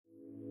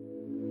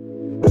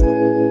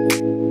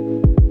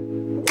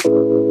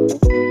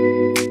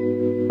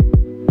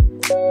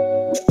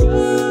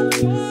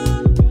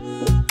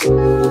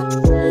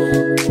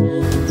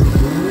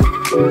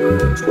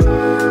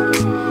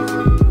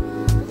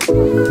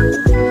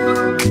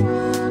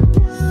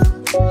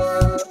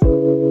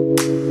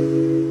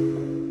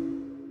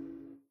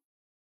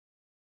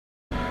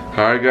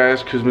Alright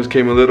guys, Christmas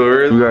came a little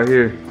early. We got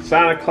here.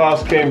 Santa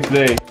Claus came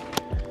today.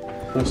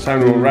 It's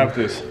time to wrap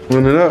this.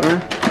 Open it up,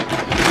 man.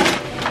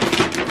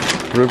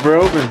 Rip her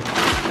open.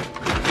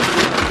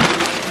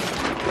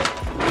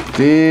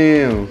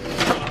 Damn.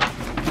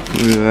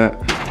 Look at that.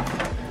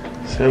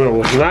 Santa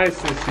was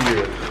nice this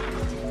year.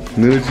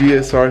 New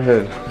GSR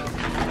head.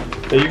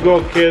 There you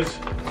go, kids.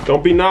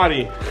 Don't be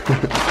naughty.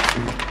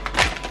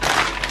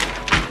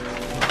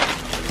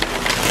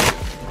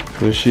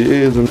 There she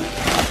is.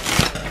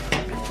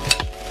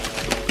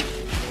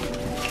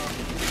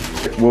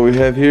 What we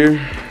have here,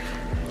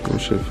 oh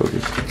shit,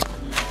 focus.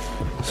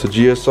 It's a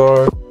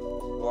GSR,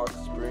 block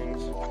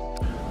springs.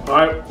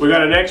 Alright, we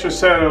got an extra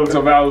set of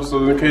valves,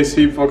 so in case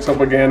he fucks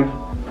up again,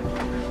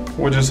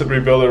 we'll just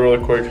rebuild it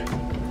really quick.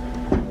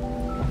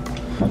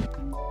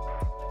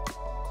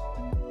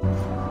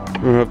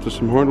 After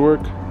some hard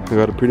work, I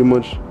got a pretty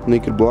much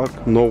naked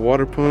block, no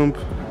water pump.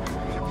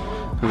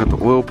 I got the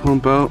oil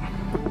pump out.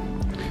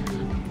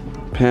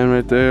 Pan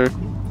right there.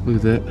 Look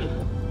at that.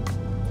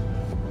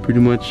 Pretty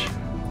much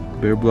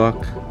bare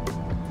block.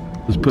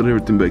 Let's put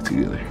everything back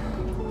together.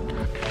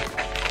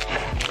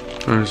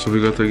 Alright, so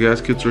we got the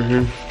gaskets right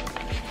here.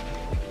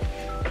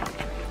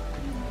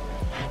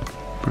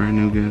 Brand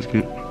new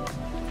gasket.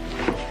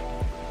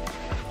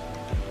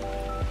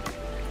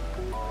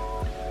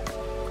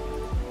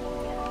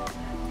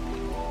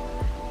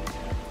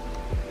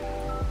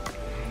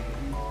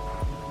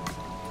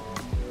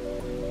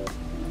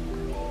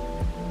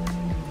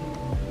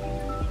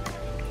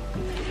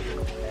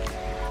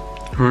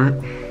 Alright,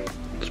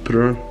 let's put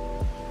her on.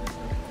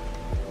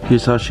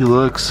 Here's how she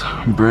looks,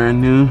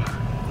 brand new.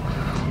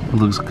 It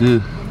looks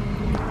good.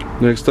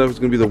 Next up is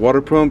gonna be the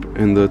water pump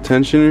and the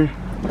tensioner.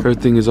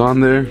 Everything is on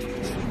there.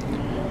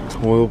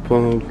 Oil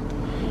pump,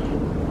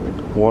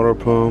 water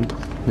pump,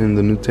 and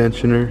the new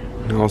tensioner.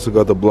 I also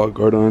got the block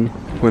guard on.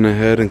 Went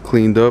ahead and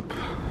cleaned up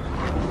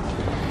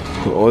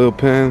the oil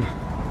pan,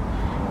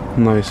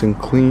 nice and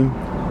clean.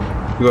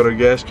 We got our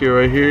gasket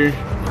right here,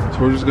 so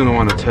we're just gonna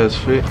want to test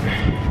fit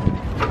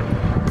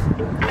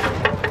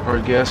our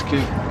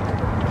gasket.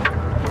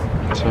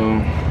 So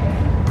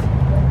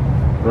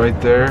right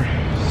there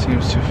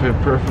seems to fit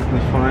perfectly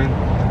fine,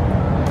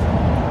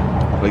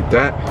 like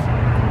that.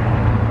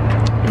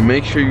 And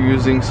make sure you're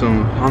using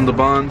some Honda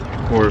Bond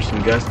or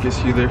some gasket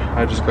sealer.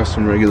 I just got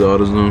some regular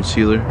AutoZone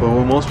sealer. But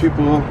what most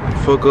people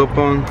fuck up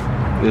on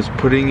is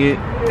putting it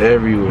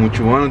everywhere. What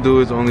you want to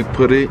do is only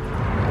put it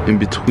in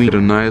between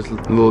a nice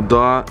little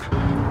dot.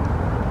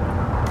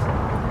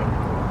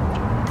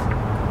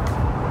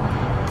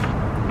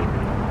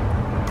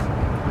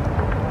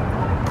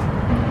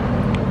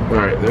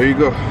 Alright, there you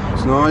go.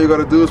 So now all you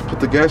gotta do is put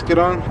the gasket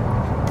on.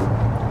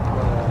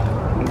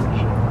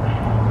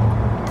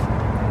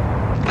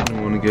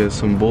 You wanna get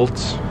some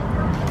bolts.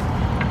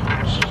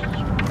 Just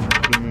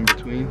put them in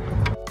between.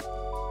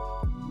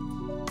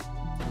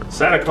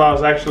 Santa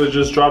Claus actually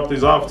just dropped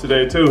these off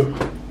today too.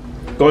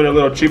 Going a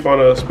little cheap on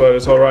us, but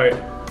it's alright.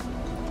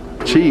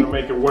 Cheap? We're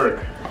gonna make it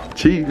work.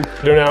 Cheap?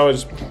 Do now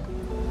is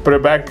put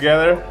it back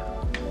together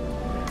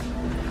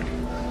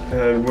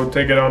and we'll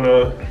take it on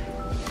a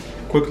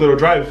quick little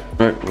drive.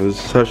 Alright, well,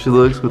 this is how she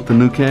looks with the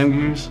new cam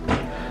gears.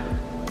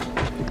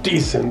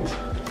 Decent.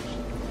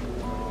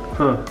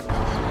 Huh.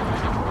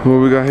 What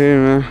we got here,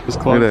 man? It's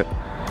Look at that.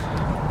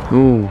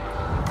 Ooh.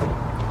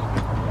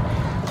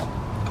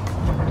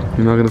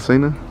 You're not gonna say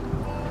nothing?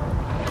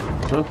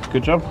 Huh?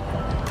 Good job.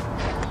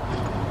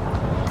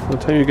 I'll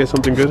tell you get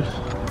something good.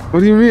 What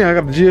do you mean? I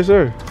got the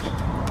GSR.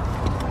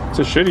 It's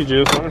a shitty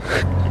GSR.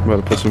 I'm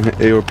about to put some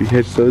AOP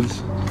head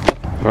studs.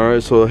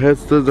 Alright, so the head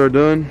studs are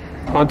done.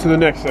 On to the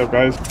next step,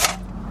 guys.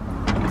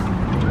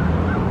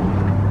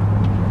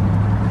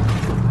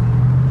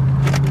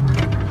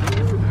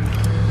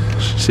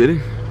 She's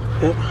sitting?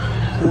 Yep.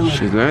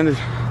 She's landed.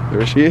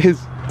 There she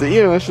is.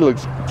 Damn, that shit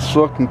looks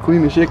fucking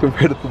clean as shit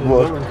compared to the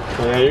block.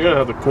 Yeah, you're gonna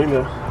have to clean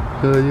that.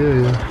 Hell yeah,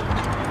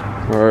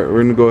 yeah. Alright,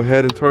 we're gonna go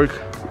ahead and torque.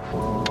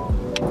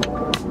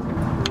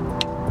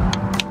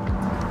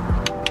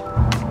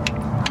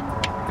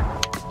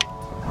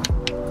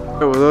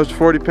 With those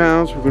 40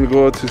 pounds, we're gonna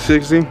go up to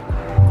 60.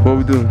 What are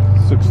we doing?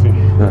 60.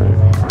 Alright.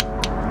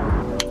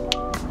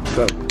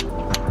 Stop.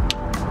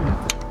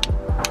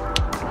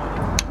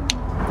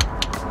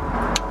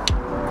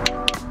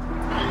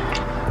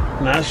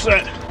 That's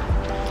it.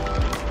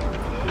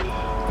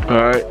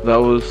 Alright, that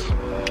was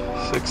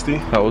 60.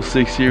 That was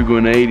 60, you're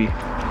going to 80.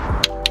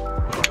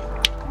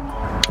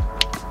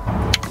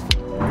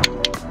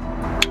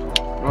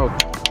 Oh.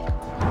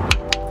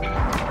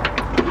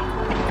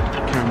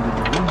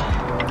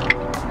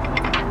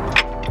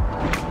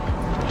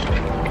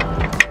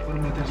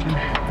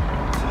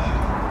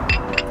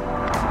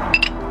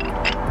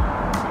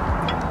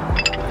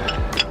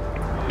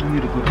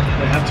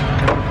 I have to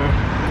prepare.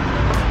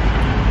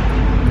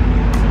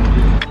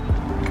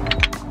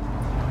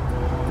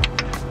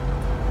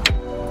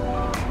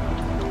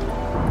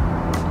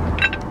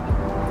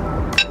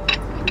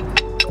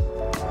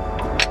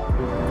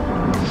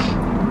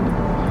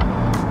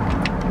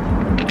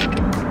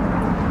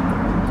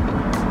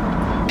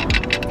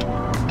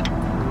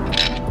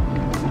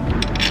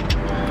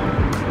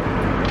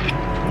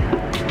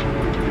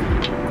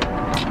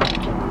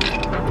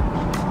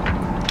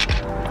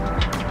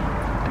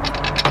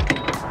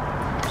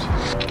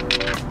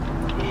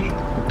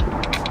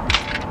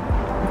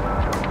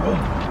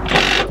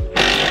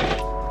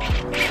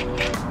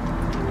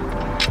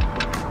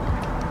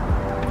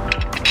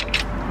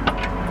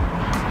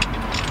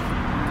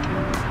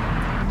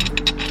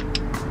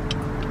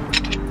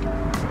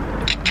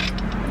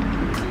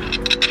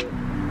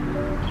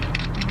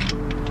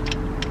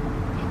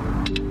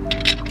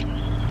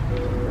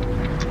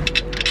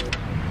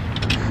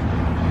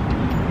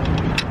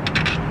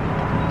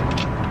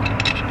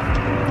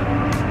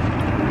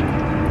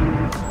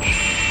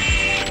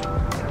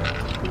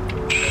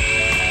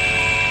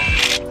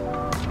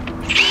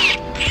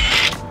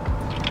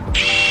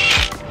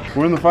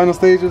 we're in the final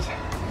stages.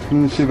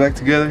 Putting the shit back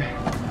together.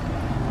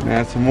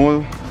 Add some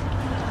oil.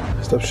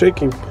 Stop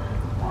shaking.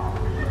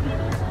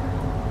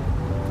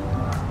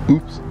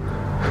 Oops.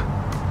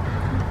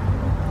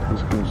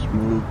 Just gonna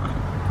smoke.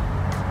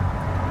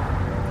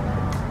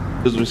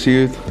 Just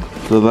received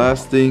the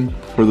last thing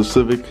for the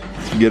Civic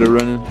to get it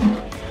running.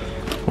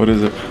 What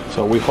is it?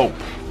 So we hope.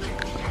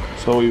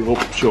 So we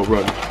hope she'll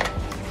run.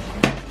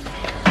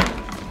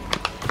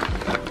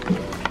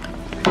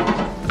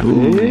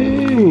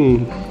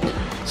 Ooh.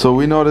 So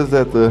we noticed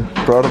that the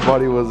throttle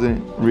body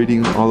wasn't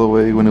reading all the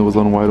way when it was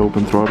on wide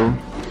open throttle.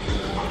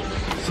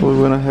 So we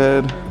went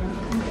ahead.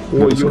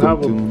 Well, you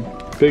have a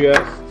big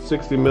ass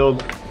 60 mil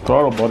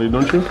throttle body,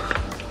 don't you?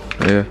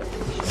 Yeah.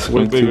 It's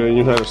way bigger, and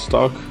you had a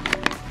stock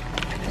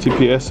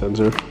TPS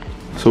sensor.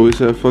 So we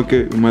said, fuck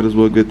it, we might as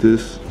well get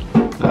this.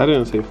 I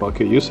didn't say fuck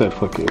it, you said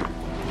fuck it.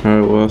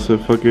 Alright, well I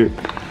said fuck it.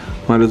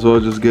 Might as well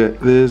just get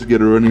this,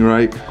 get it running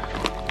right.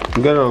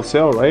 You got it on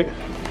sale, right?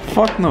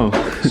 Fuck no.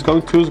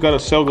 Skunk 2's got a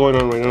sale going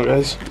on right now,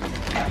 guys.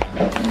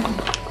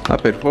 I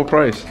paid full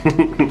price.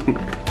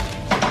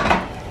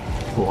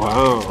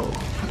 Wow.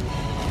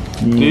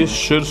 This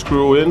should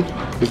screw in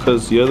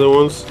because the other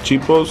ones,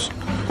 cheapos,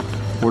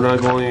 we're not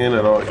going in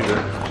at all here.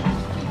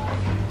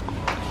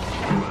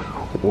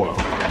 Wow.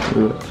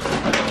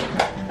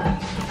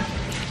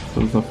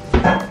 Look at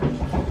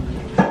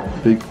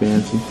that. Big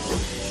fancy.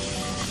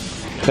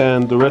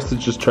 And the rest is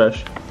just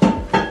trash.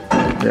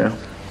 Yeah.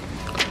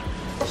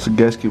 It's a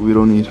gasket we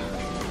don't need.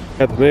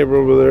 Got the neighbor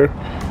over there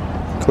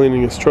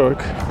cleaning his truck.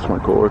 It's my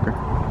coworker.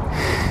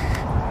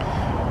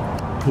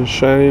 Just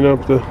shining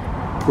up the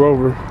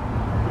Rover.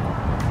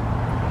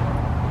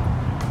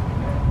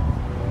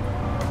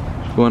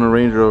 If you want a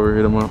Range Rover,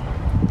 hit him up.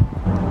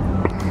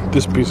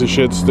 This piece of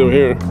shit's still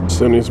here.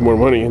 Still needs more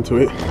money into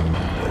it.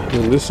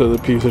 And this other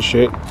piece of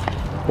shit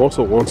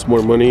also wants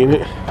more money in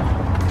it.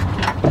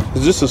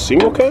 Is this a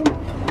single cam?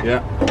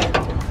 Yeah.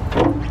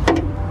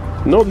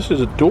 No, this is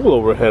a dual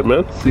overhead,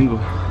 man. Single.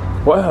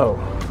 Wow.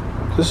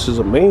 This is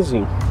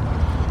amazing.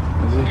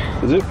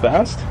 Is it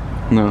fast?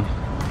 No.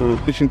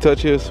 Finishing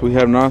touches. We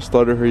have not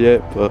started her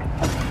yet, but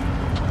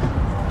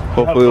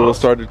hopefully we'll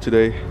start her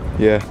today.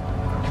 Yeah.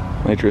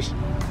 Nitrous.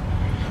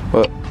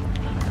 But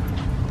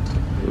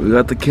we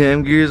got the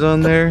cam gears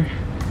on there.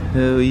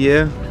 Hell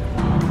yeah.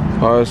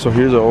 Alright, so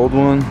here's the old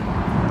one.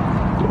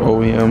 The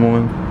OEM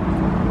one.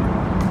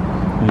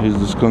 And here's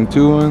the Skunk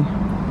 2 one.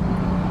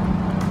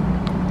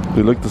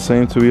 They look the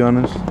same, to be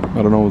honest.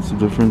 I don't know what's the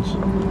difference.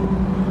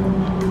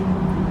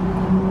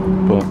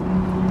 But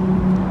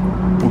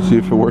we'll see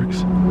if it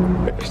works.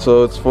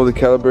 So it's fully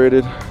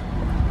calibrated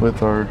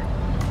with our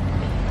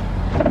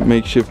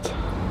makeshift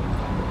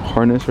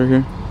harness right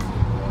here.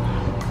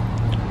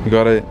 We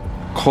got it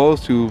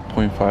close to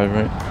 0.5,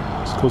 right?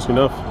 It's close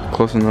enough.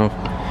 Close enough.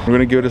 We're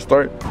gonna give it a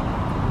start.